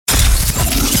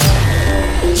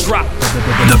drop.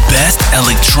 The best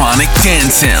electronic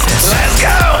dance sounds. Let's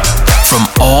go! From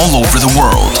all over the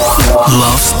world.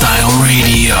 Love Style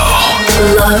Radio.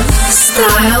 Love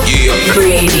Style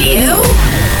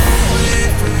Radio.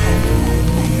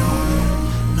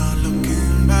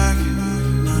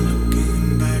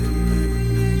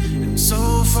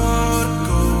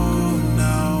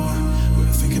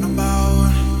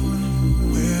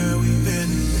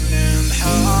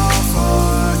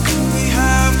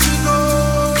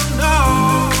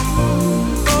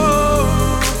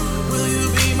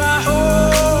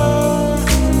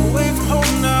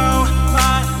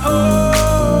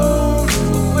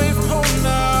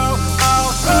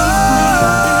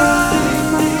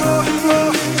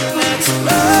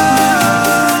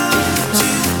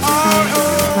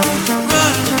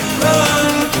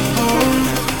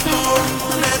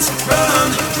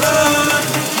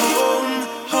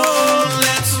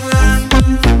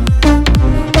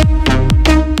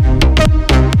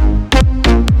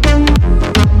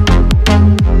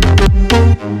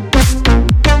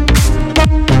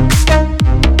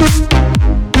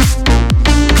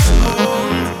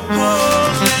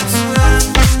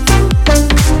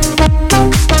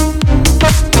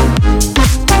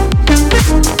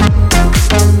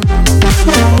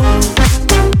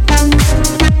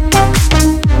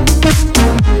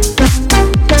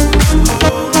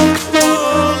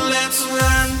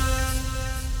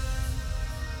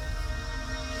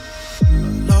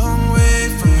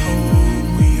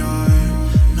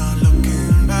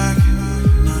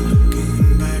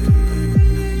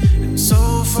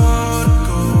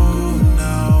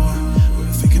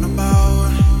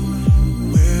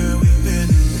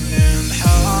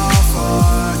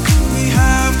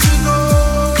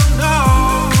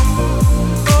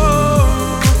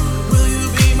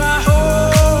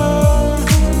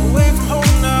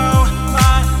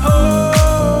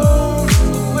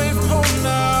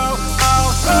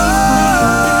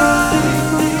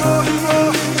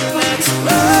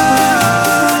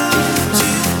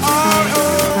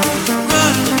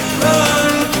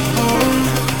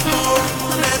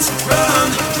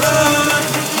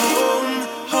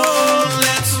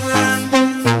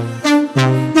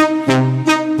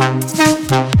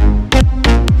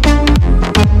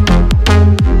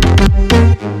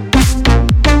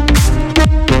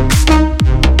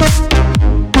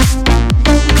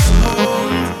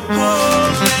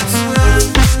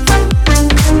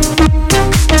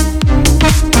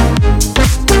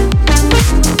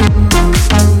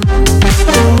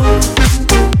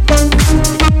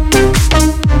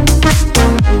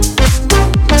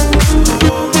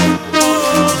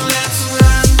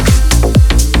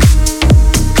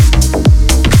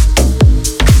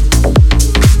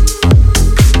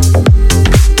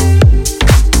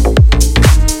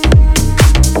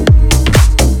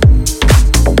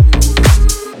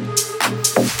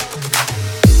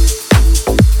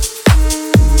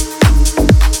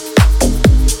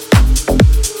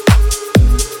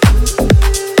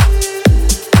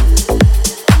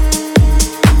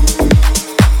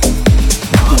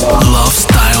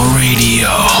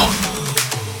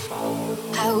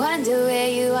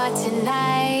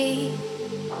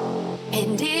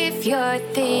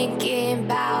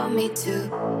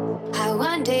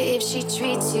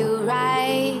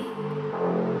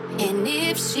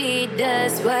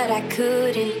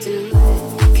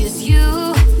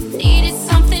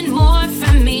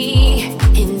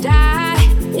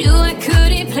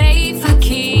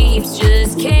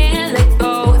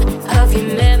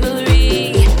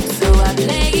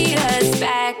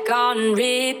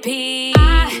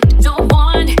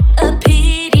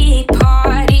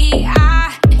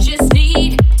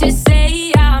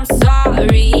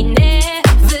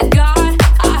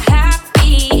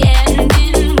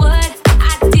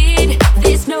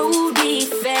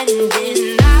 Defending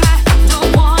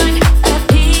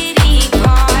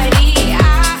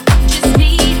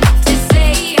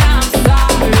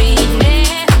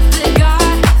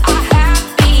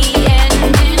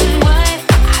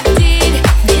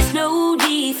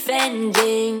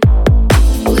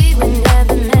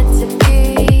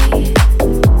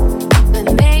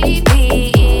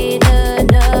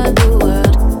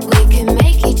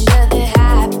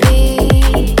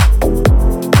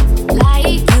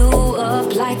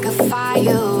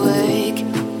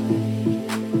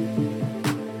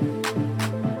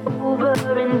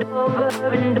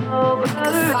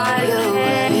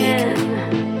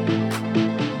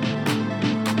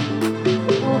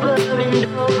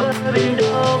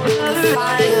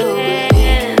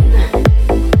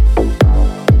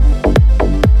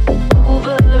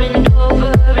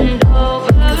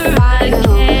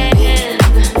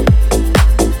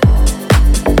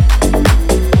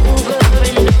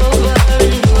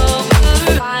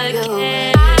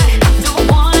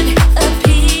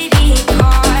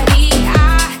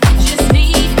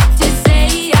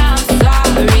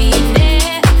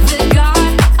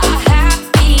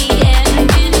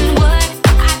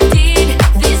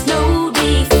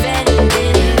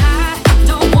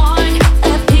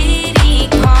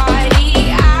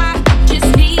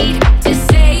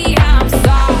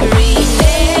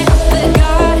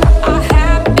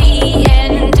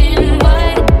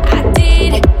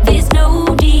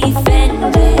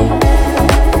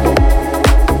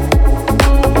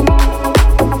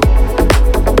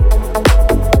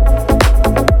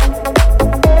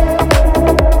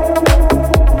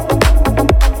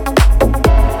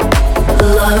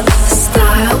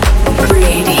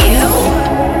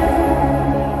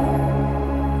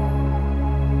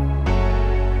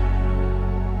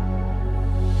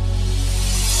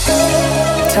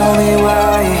Tell me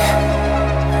why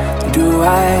do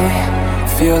I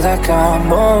feel like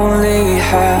I'm only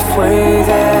halfway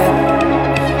there?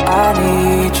 I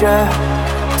need you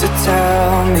to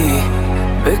tell me,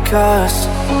 because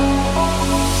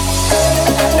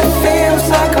it feels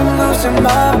like I'm losing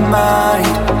my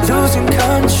mind, losing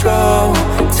control.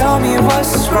 Tell me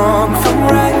what's wrong from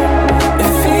right.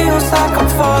 It feels like I'm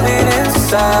falling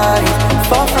inside,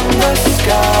 fall from the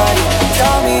sky.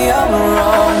 Tell me I'm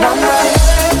wrong, I'm right.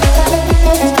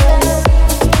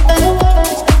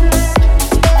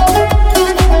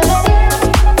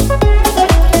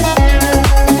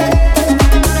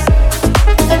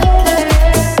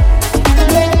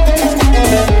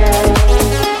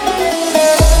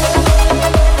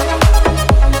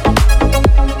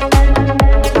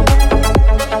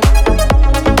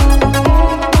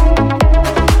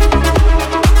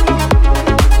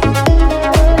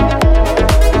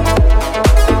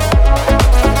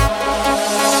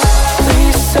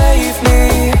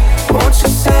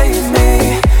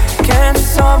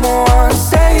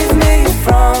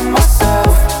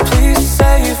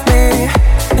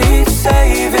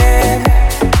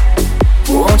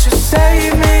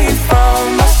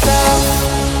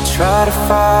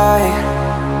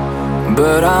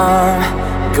 But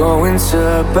I'm going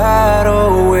to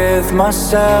battle with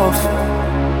myself.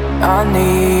 I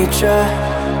need you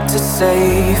to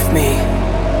save me,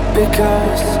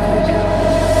 because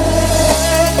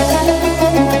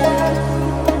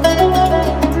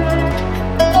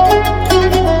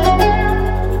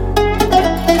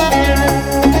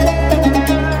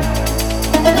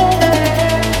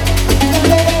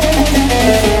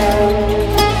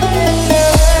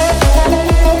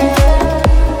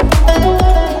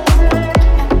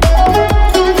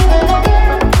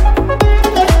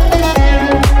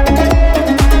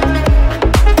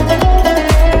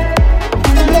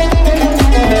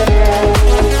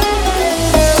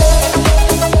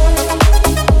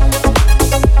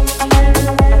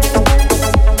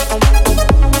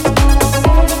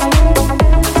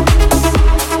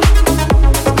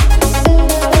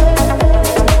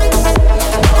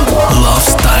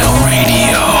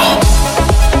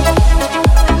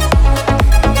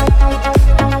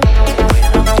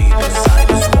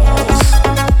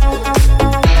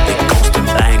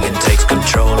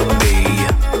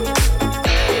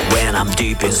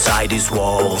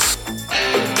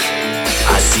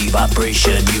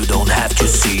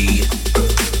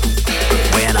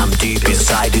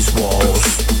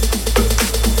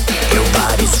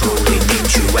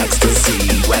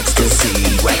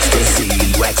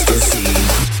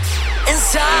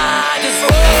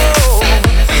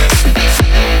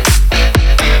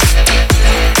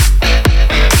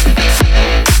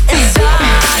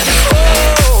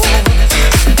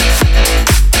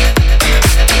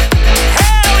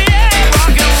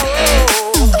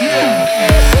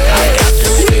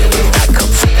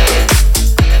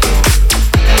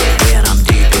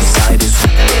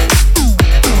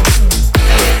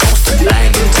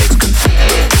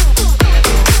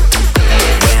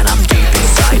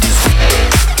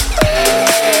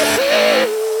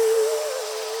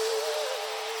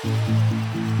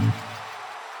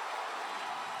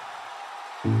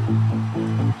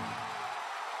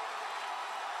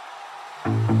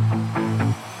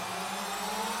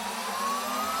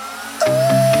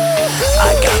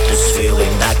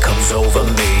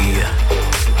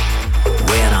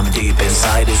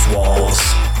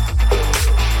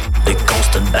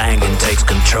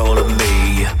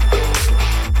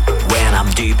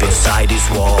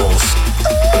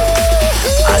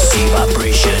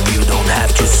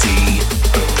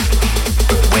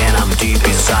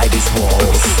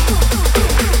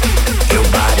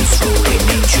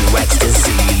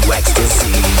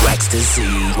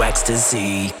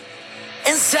ecstasy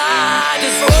inside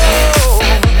this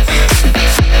world.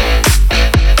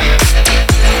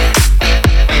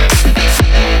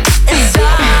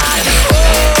 Inside this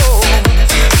world.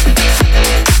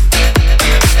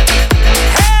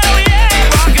 Hell yeah,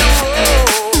 rock and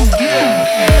roll.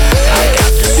 I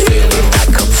got this feeling that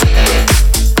comes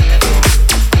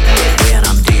when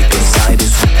I'm deep inside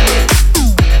this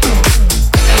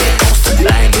constant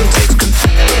banging takes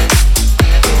control.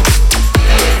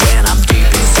 When I'm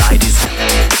deep inside this,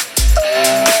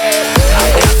 I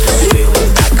got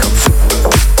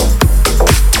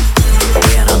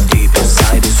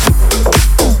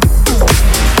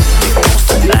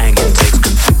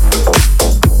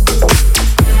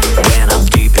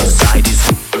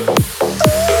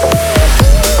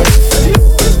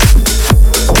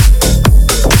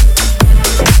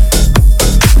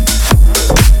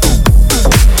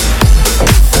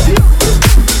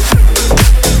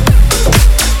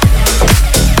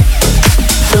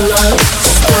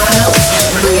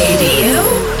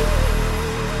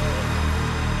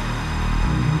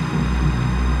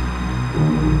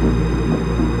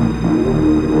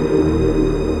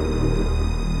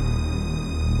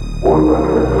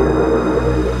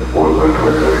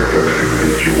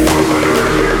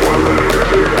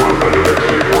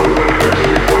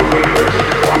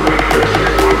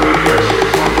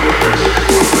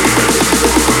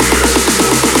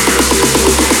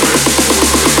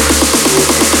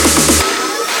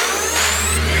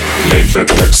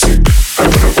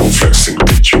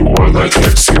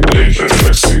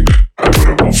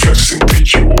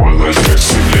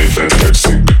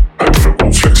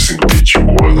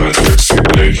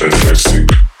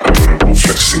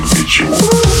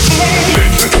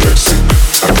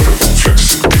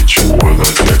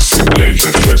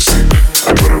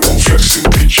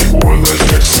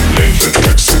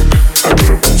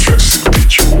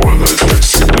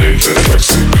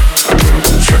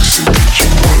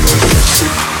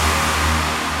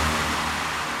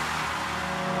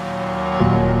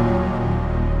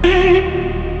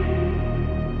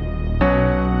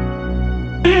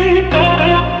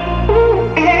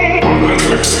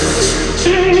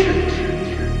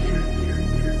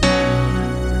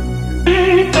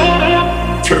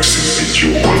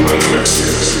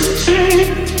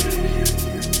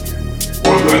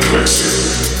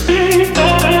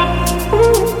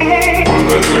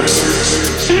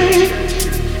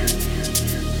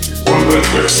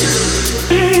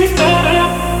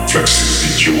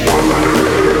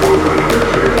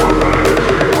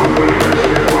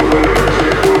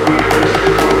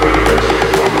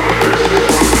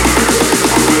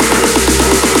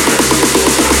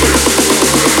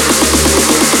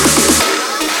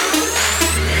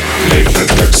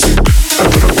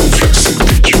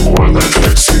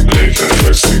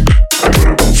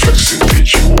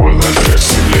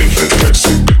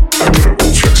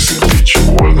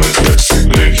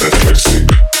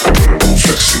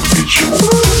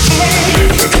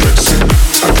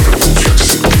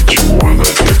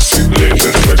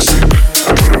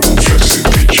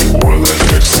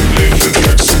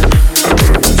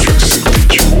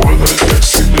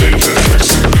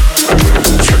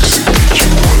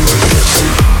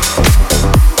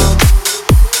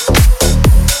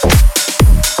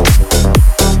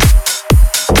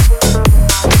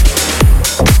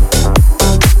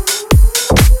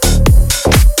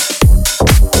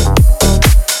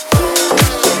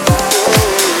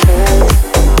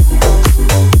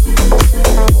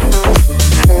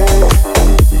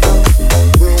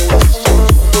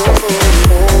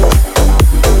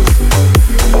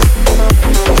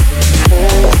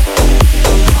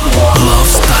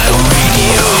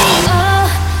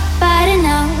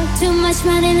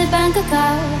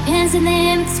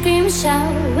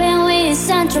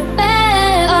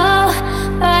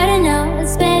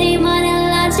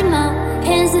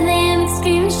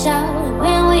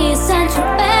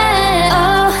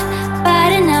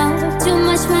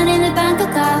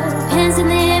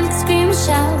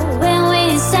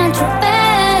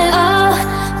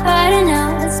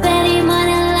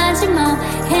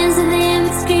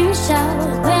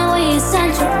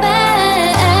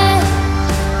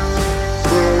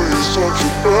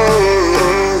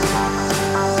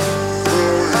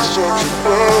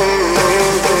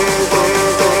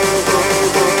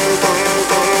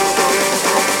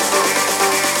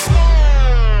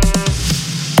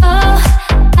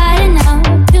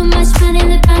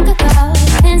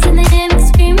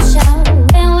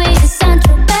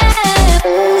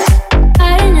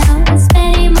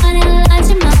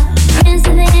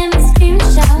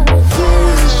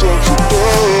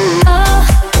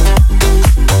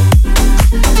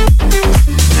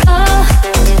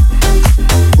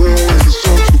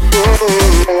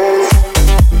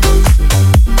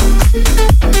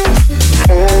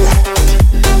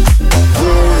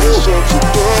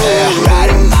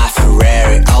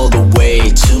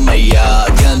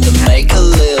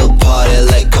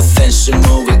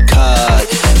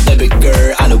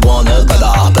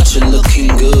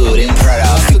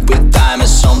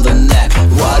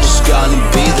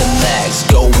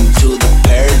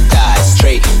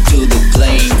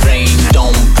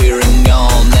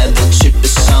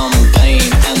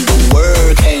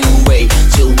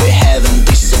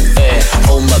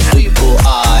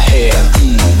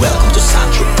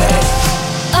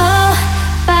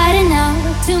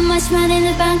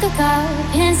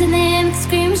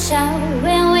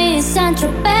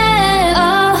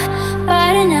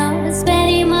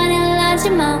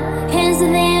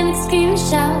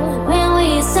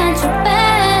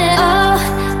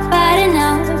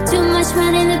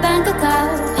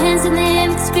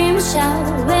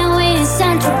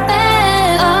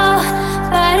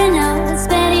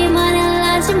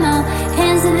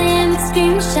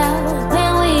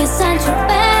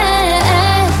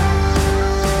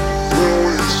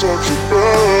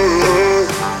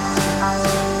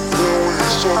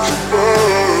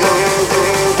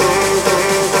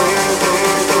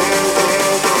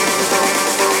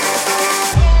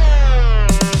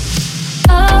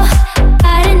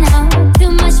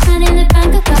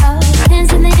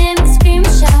Hands in the air, scream,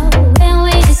 shout. When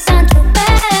we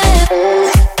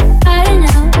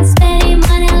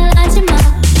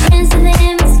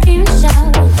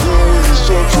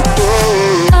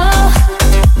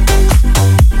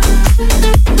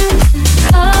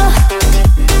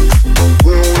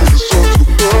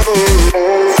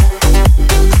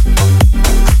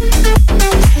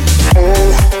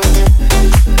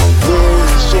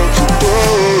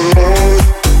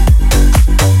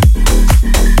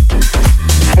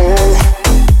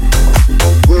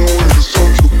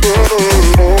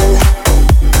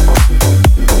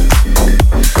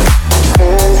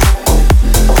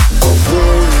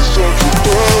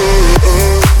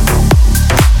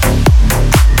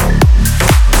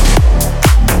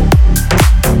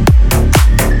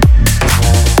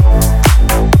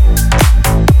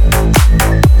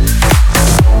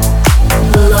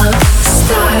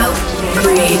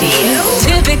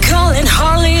typical and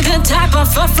hardly the type of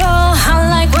a fool. I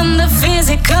like when the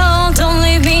physical, don't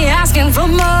leave me asking for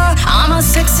more. I'm a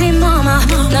sexy mama,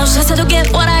 now just to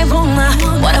get what I want.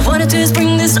 What I wanna do is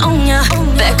bring this on ya.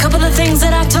 Back up all the things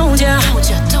that I told ya.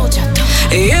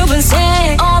 You've been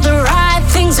saying all the right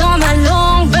things all night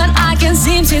long, but I can't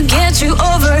seem to get you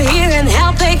over here and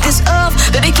help take this off.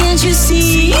 Baby, can't you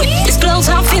see? This blows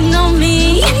off in on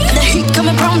me, and the heat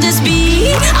coming from this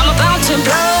beat. I'm about to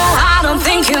blow, I don't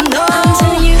think you know. I'm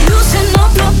telling you, loosen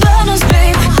up my buttons,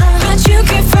 babe. But you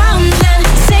keep frowning,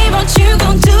 say what you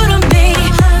gon' do to me,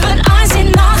 but I see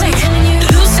nothing.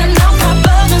 Loosen up my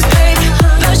buttons, babe.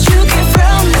 But you keep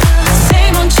frowning, say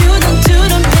what you gon' do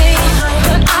to me,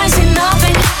 but I see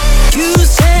nothing. You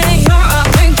say you're a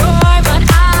big boy, but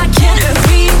I can't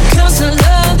agree, 'cause the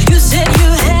love you said you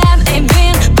had ain't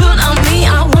been put on me.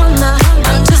 I wonder,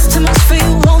 I'm just too much for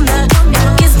you, wonder.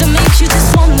 It's to make you just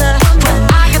wonder what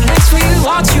I got next for you,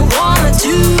 what you wanna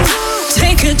do.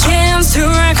 Take a chance to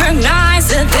recognize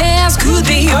that this could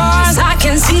be yours. I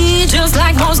can see, just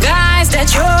like most guys, that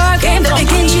you're game. Baby,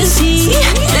 can't you see?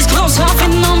 This close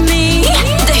hopping on me,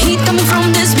 the heat coming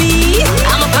from this beat.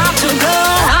 I'm about to go,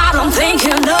 I don't think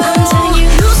you know. I'm telling you,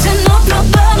 loosen up my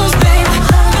buttons, babe.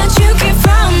 But you keep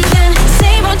frowning,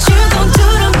 say what you gon' do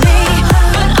to me,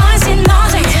 but I see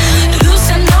nothing.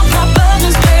 Loosen up my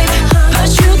buttons, babe. But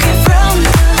you keep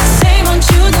frowning, say what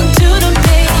you gon' do to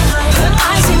me, but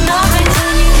I see nothing.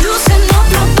 Loosen up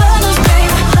my buttons,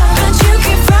 babe. But you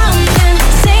keep frowning,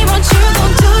 say what you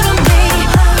gon' do to me,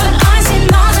 but I see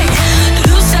nothing.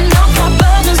 Loosen up my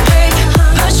buttons, babe.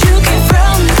 But you keep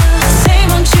frowning, say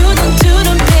what you gon' do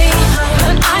to me,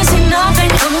 but I see nothing.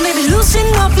 Come on, baby, loosen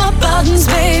up my buttons,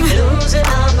 babe. Loosen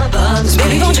up my buttons,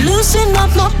 baby. Won't you loosen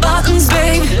up my buttons,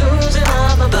 babe? Loosen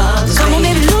up my buttons. Come on,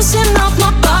 baby, loosen up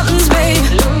my buttons, babe.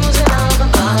 Loosen up my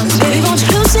buttons, baby. Won't you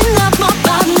loosen up my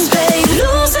buttons, babe?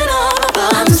 Loosen up my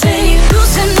buttons, babe.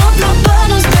 Loosen up my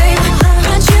buttons, babe.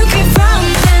 But you keep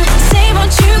frowning, say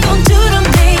what you gon' do to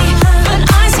me, but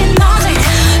I see nothing.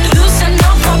 Loosen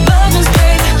up my buttons,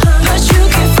 babe. But you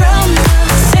keep frowning,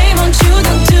 say what you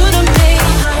gon' do to me,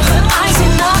 but I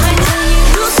see nothing.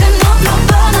 Loosen up my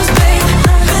buttons, babe.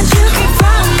 But you keep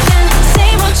frowning, say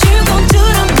what you gon' do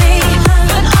to me,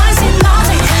 but I see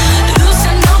nothing.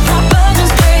 Loosen up my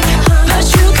buttons, babe. But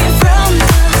you keep frowning,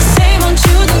 say what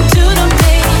you gon' do to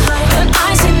me, but I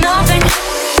see nothing.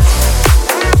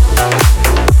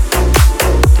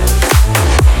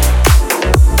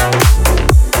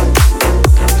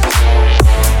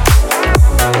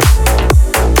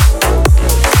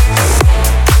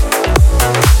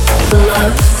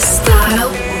 Love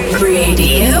Style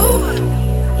Radio.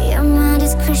 Your mind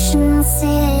is Christian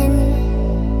sin.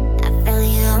 I feel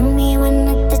you on me when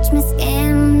I touch my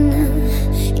skin.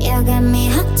 You got me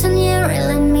hooked on you,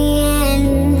 reeling me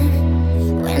in.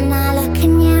 When I look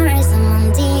in your eyes, I'm on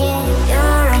the edge.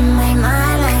 You're on my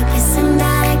mind like a sin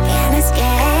that I can't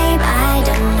escape. I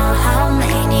don't know how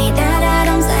many that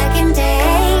items I can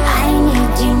take. I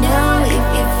need to know if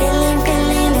you're feeling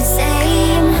the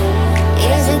same.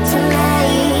 Is it too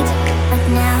late? But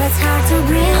now it's hard to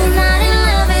breathe. I'm not in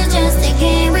love, it's just a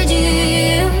game with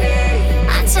you.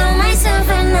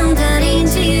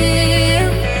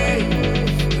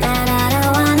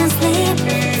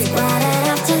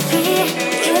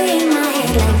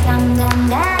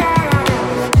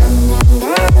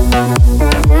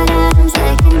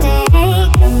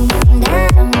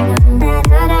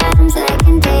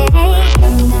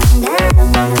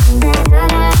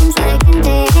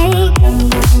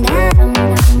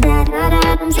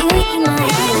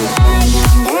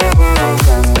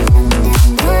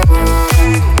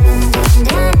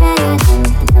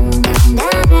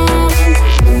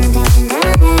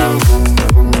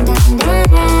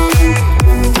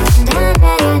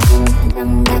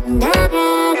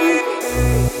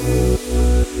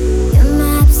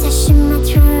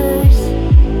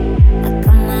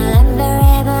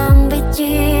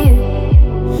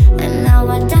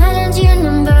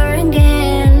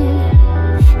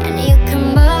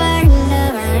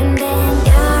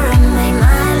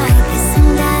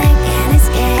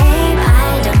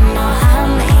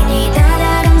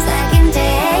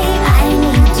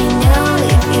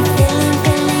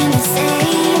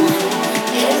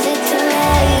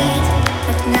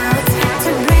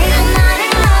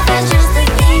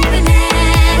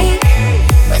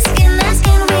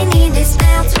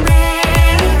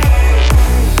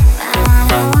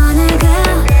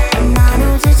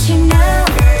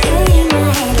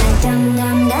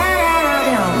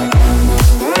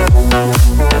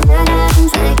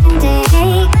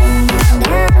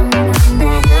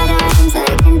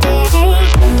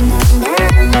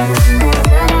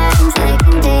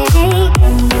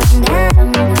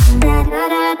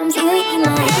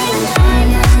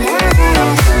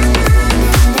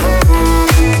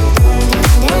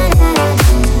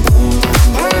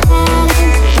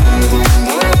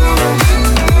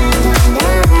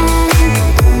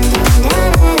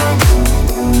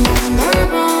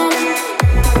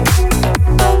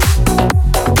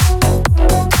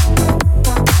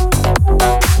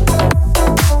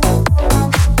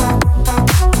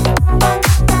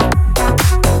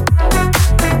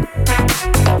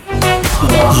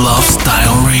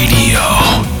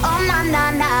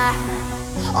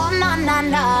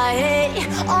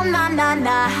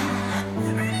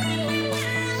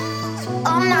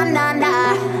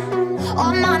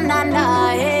 Oh na na na,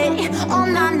 hey. Oh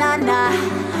na na na.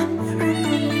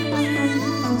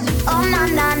 Oh na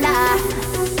na na.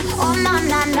 Oh na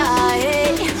na na,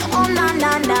 hey. Oh na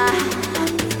na na.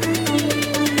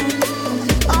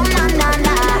 Oh na na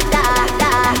na, da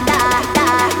da da da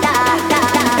da da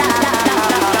da da.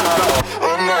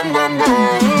 Oh na na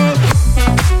na.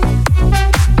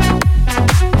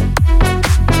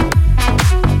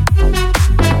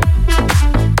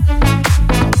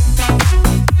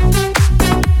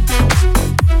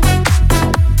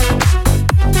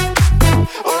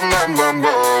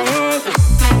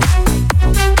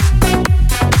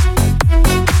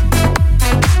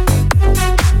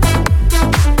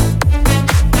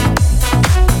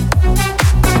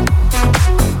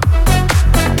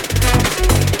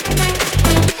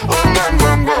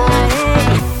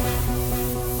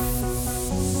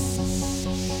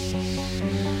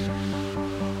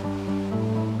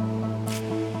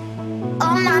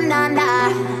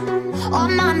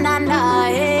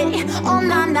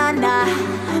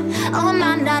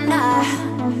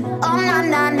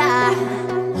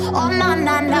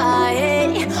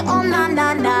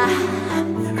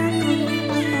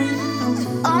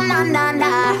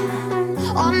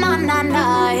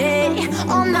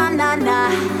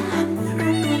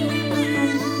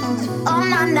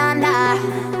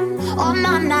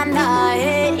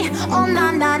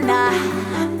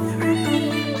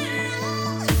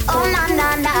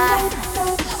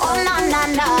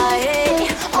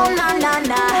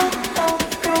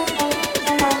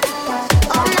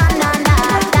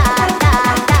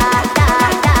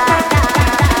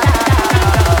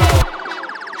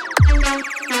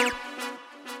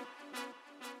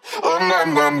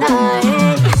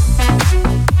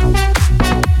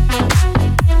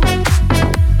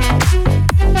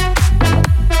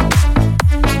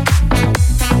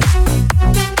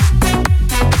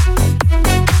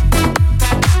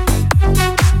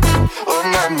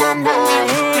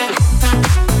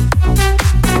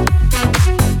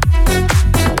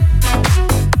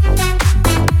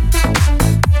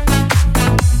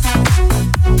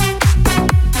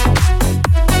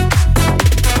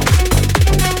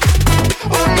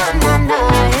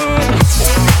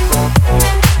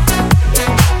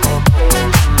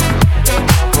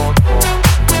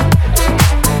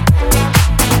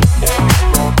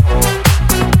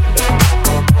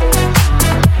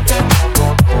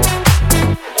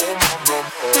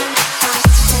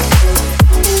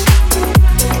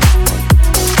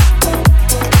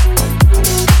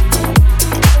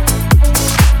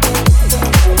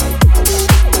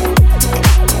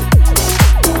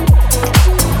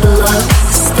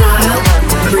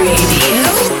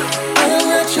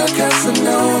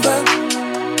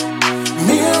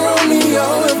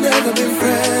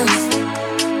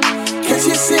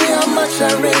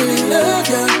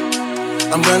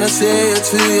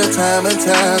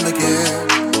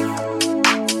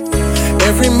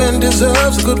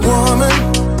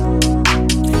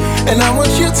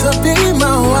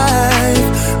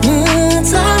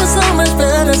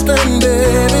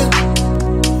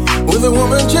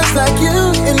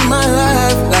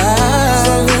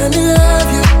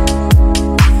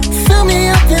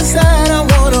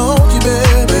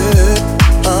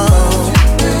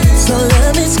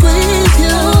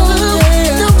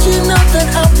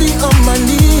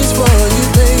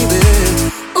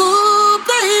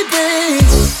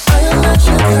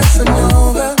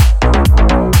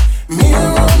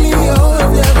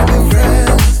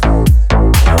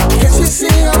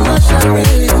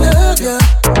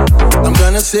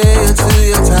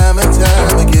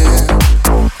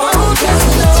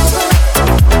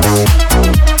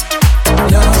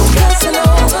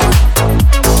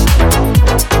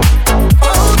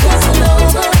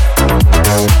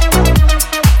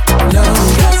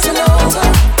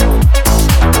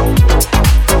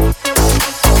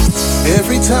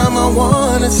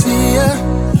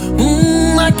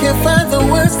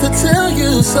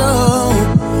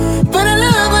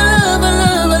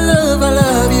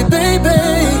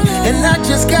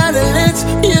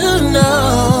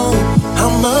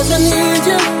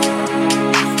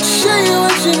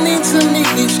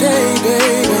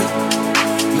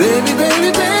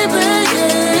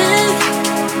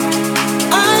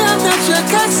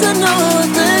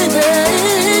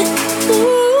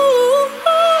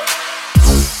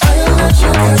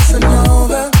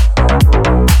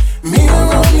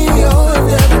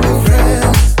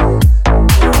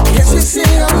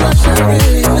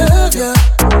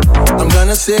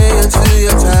 Say it to you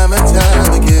time and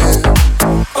time again.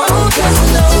 Oh,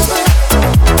 Casanova.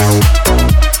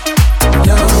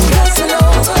 No,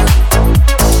 Casanova.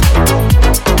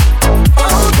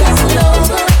 Oh,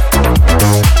 Casanova.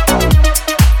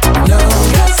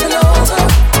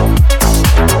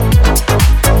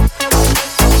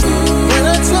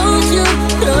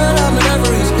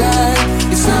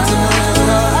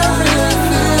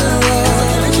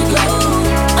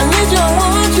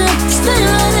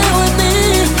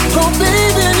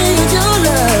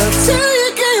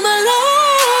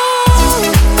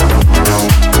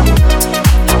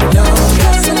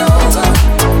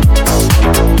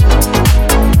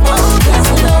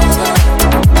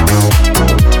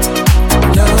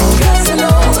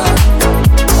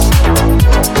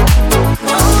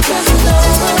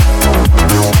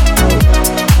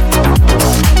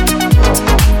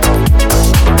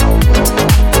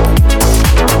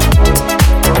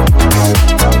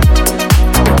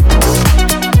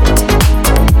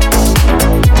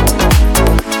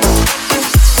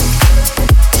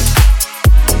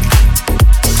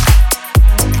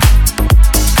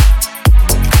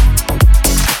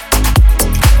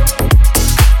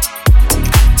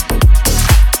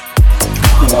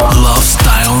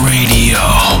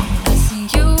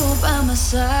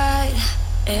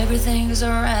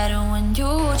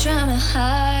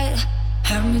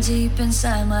 deep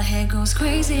inside my head goes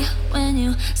crazy when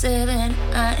you say that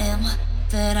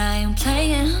I am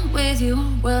playing with you.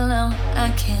 Well, no, I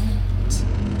can't.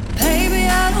 Baby,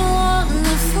 I don't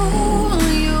wanna fool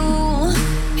you.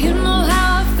 You know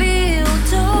how I feel,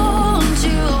 don't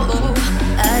you?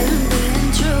 I am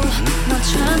being true, not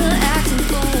trying to act a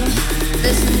fool.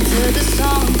 Listen to the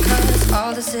song, 'cause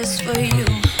all this is for you.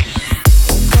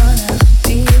 Wanna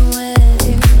be with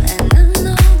you, and I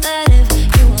know that if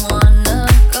you wanna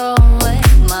go away,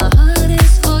 my heart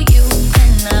is for you,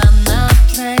 and I'm not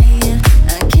playing.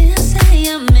 I can't say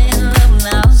I'm in love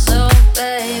now, so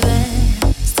baby,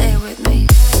 stay with me.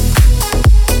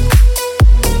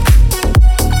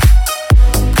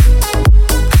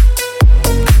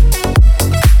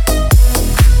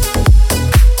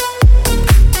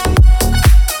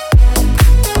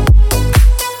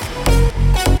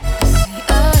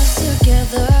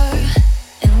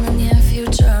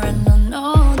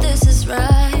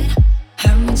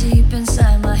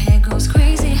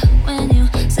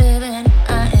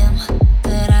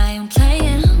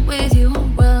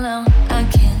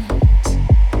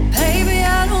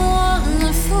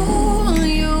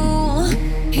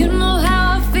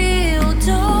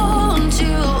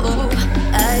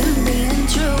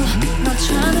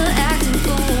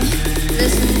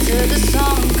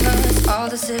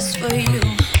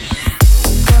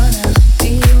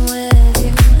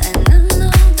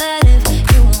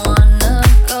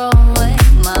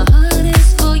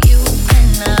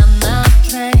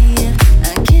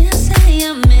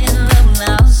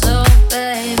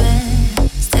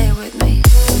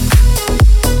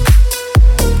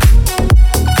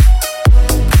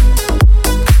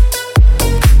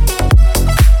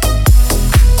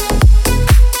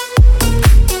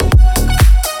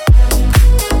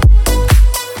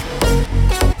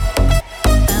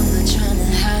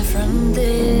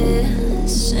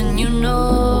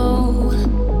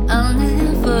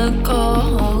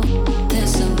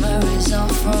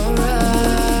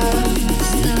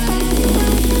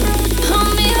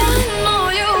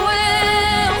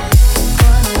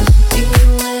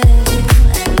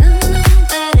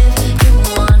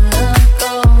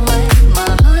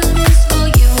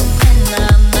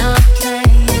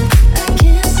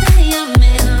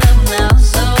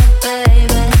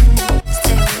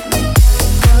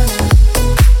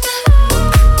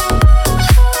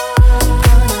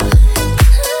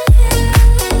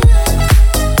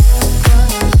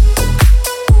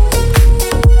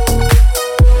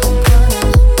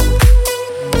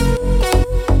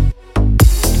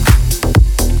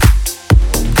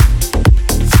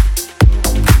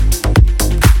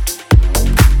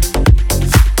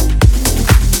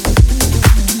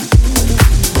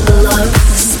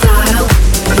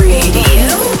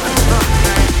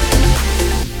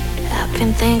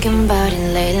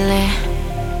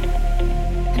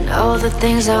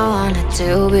 Things I wanna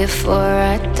do before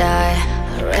I die.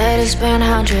 Already spent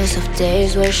hundreds of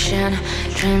days wishing,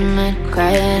 dreaming,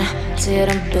 crying.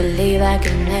 Didn't believe I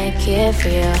could make it for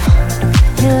you.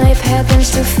 And life happens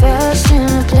too fast in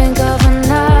a blink of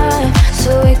an eye. So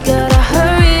we gotta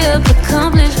hurry up,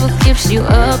 accomplish what keeps you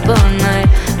up all night.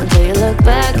 Until you look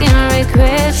back and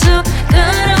regret. So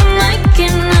good, I'm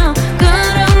liking now.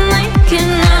 Good, I'm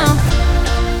liking now.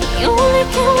 You only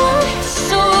can want,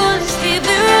 so let's keep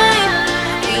it right.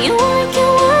 You only can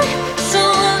want, so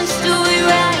let's do it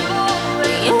right.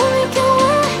 You only can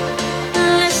want,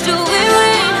 let's do it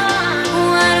right.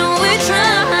 Why don't we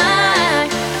try?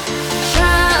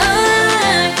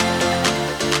 Try.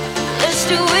 Let's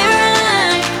do it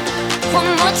right.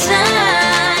 One more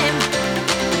time.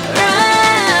 Right.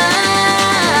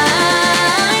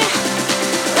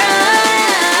 Right.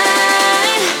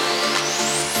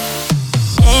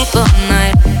 Up all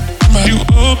night. You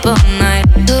up all night.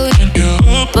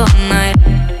 Up all night,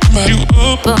 you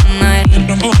up all night, you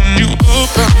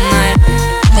up all night,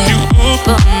 you up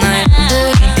all night,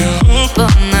 up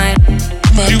all night,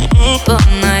 you up all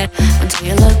night until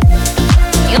you look.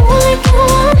 You only can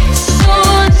want, so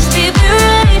let's keep it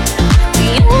right.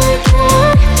 You only can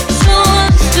want, so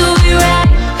let's do it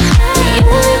right. You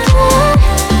only can want,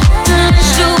 let's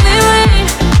do it right.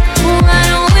 Why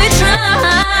don't we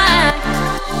try?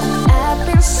 I've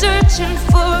been searching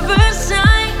for a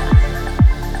sign.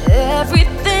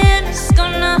 Everything is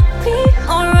gonna be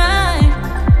alright.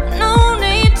 No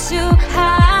need to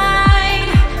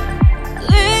hide.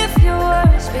 Leave your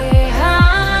words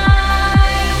behind.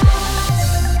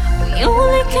 We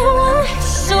only can one,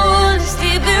 so let's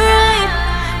keep it right.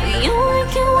 We only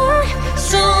can one,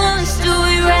 so let's do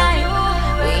it right.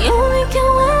 We only can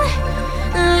one,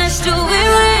 let's do it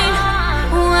right.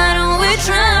 Why don't we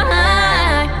try?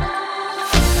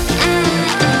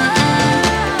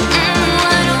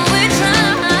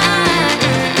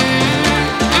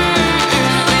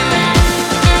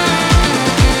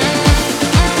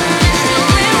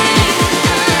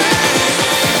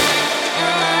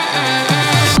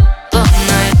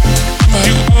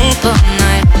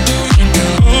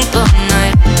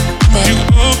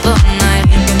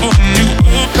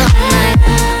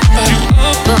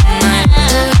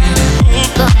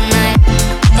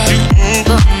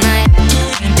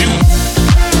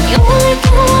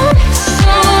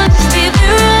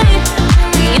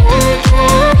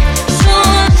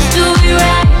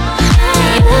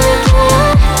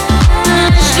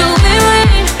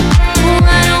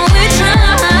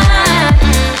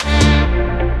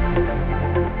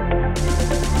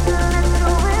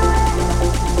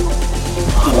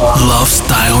 Love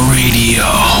Style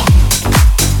Radio.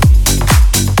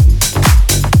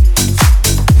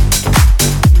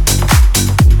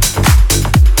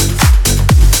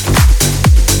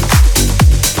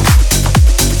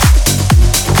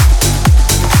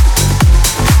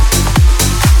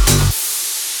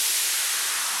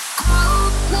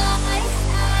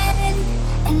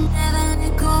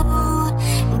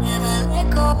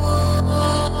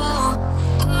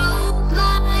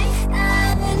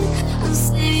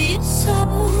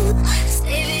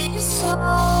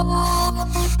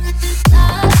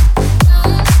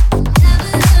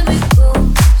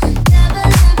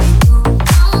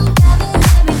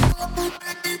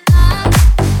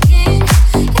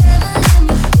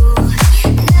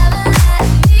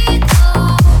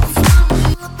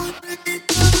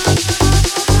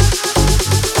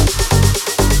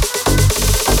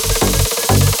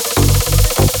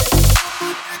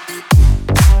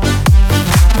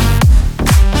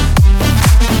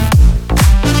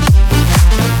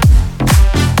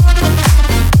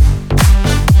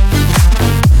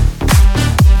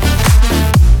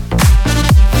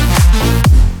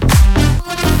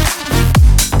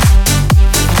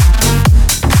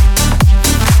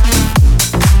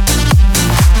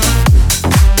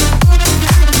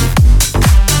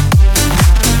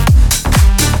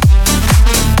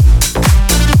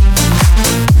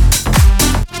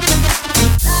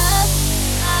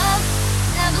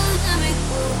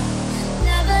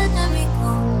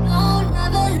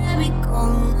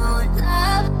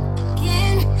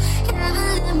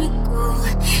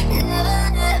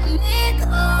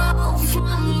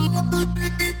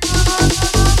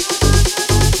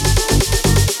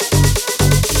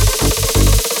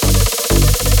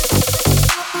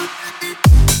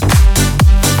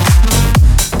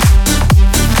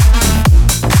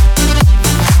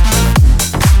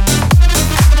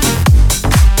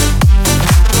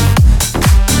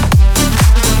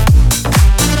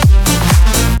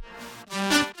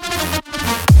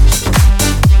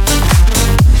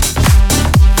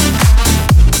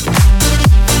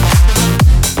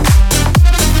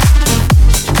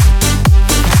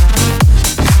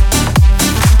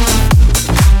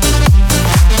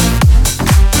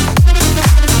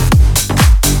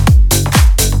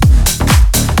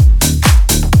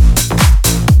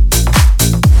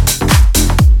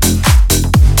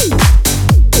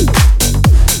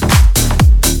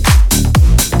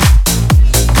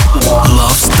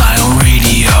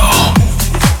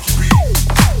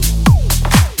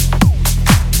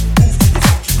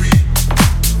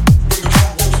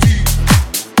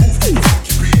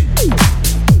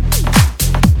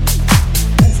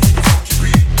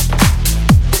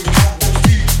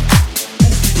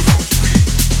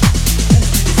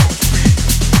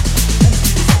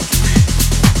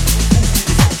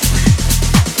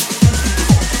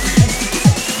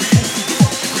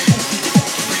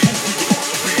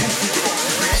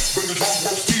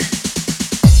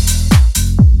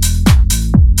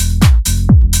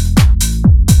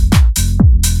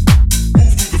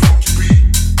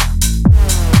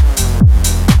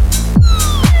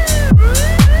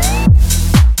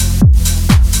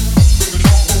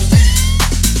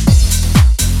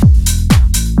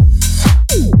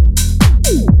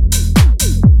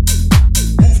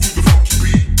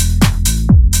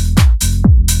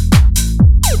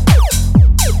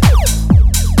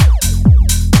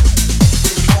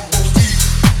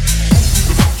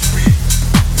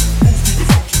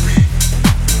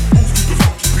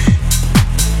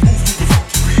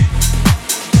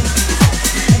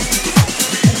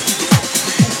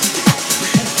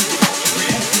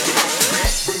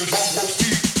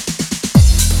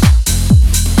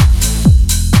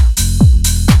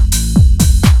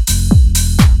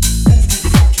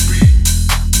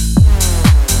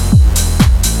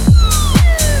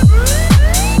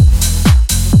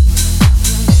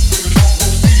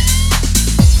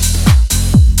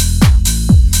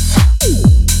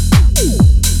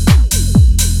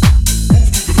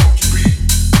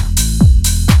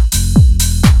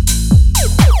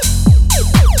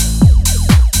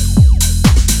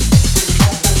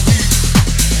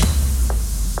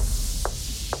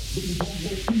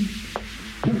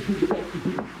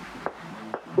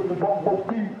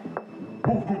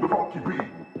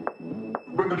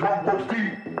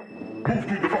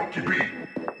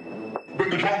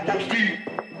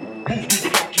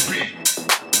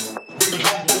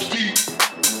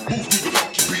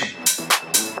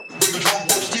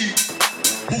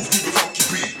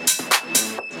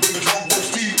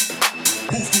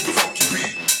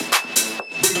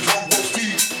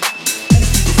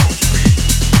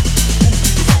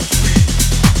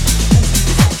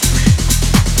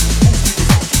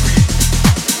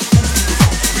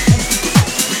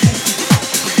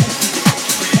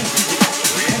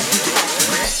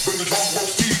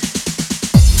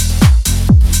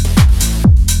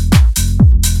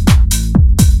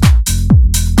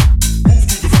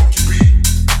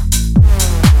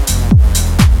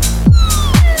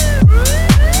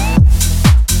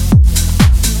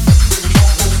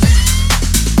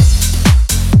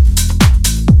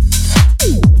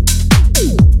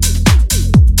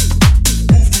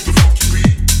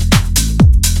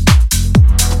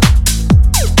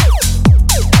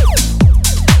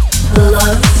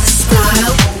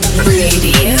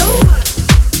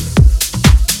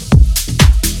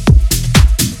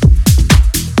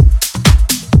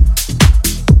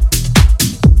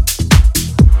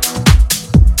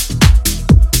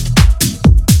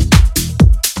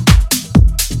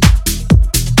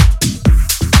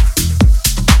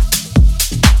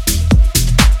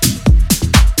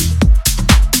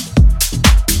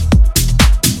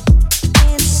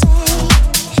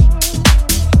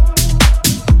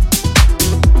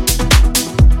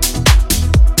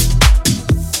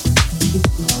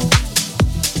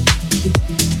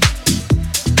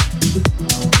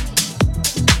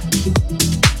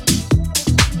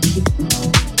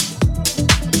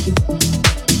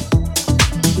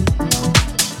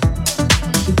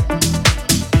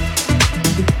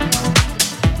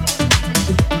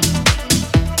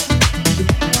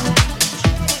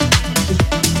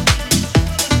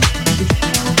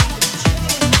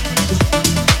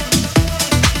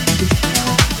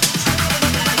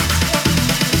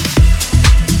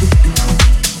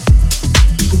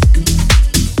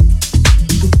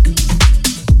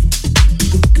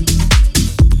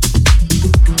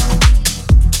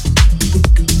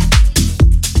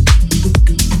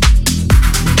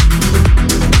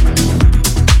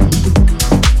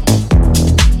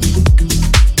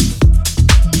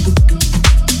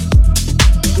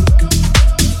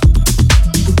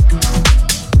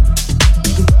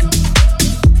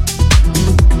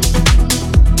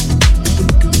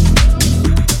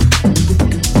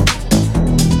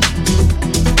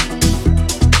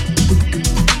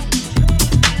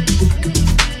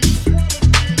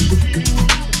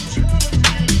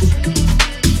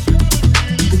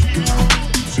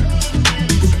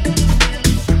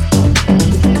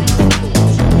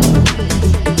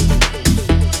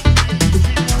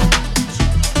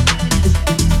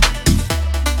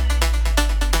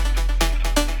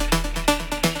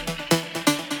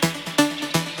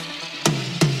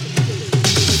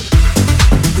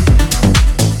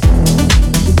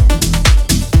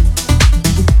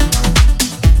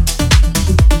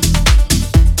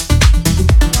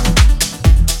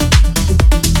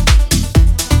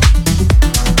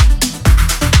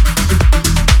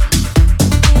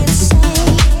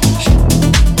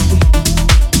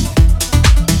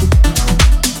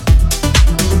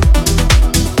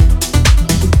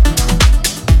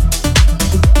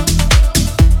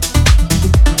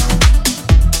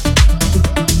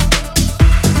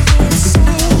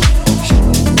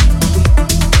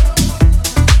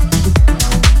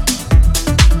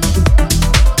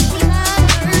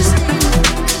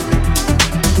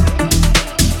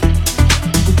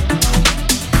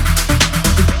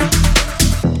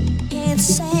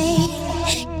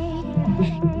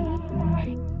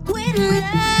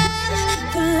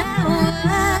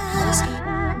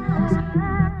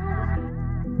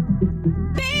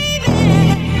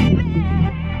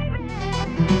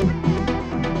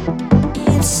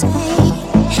 inside.